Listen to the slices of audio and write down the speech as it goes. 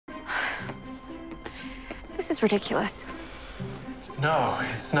This is ridiculous. No,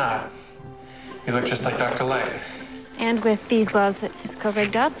 it's not. You look just like Dr. Light. And with these gloves that Cisco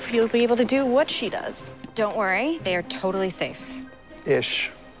rigged up, you'll be able to do what she does. Don't worry, they are totally safe.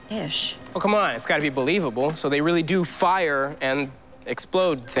 Ish. Ish. Oh, come on, it's gotta be believable. So they really do fire and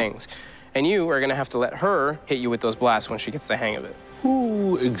explode things. And you are gonna have to let her hit you with those blasts when she gets the hang of it.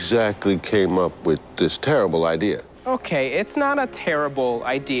 Who exactly came up with this terrible idea? Okay, it's not a terrible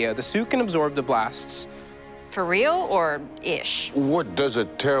idea. The suit can absorb the blasts. For real or ish? What does a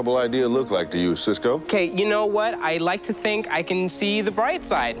terrible idea look like to you, Cisco? Okay, you know what? I like to think I can see the bright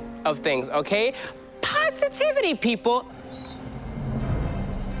side of things, okay? Positivity, people.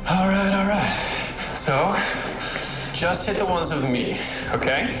 All right, all right. So, just hit the ones of me,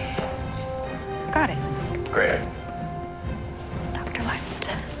 okay? Got it. Great. Dr. Light.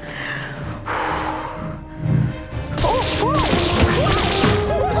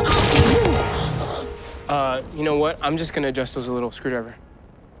 You know what? I'm just gonna adjust those a little. Screwdriver.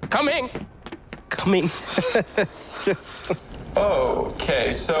 Coming! Coming. It's just...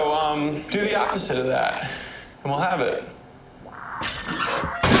 Okay, so, do the opposite of that, and we'll have it.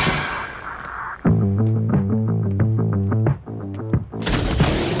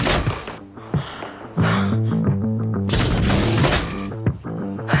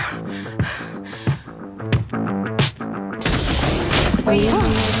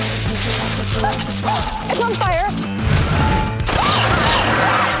 It's on fire!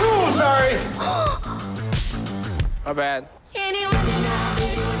 Oh, sorry! My bad.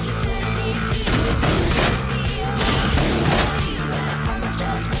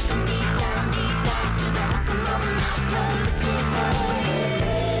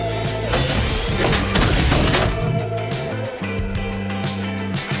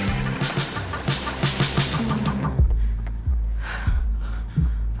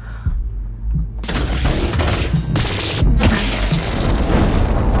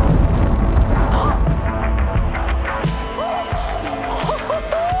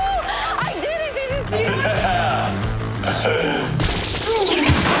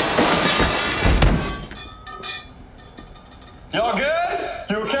 Y'all good?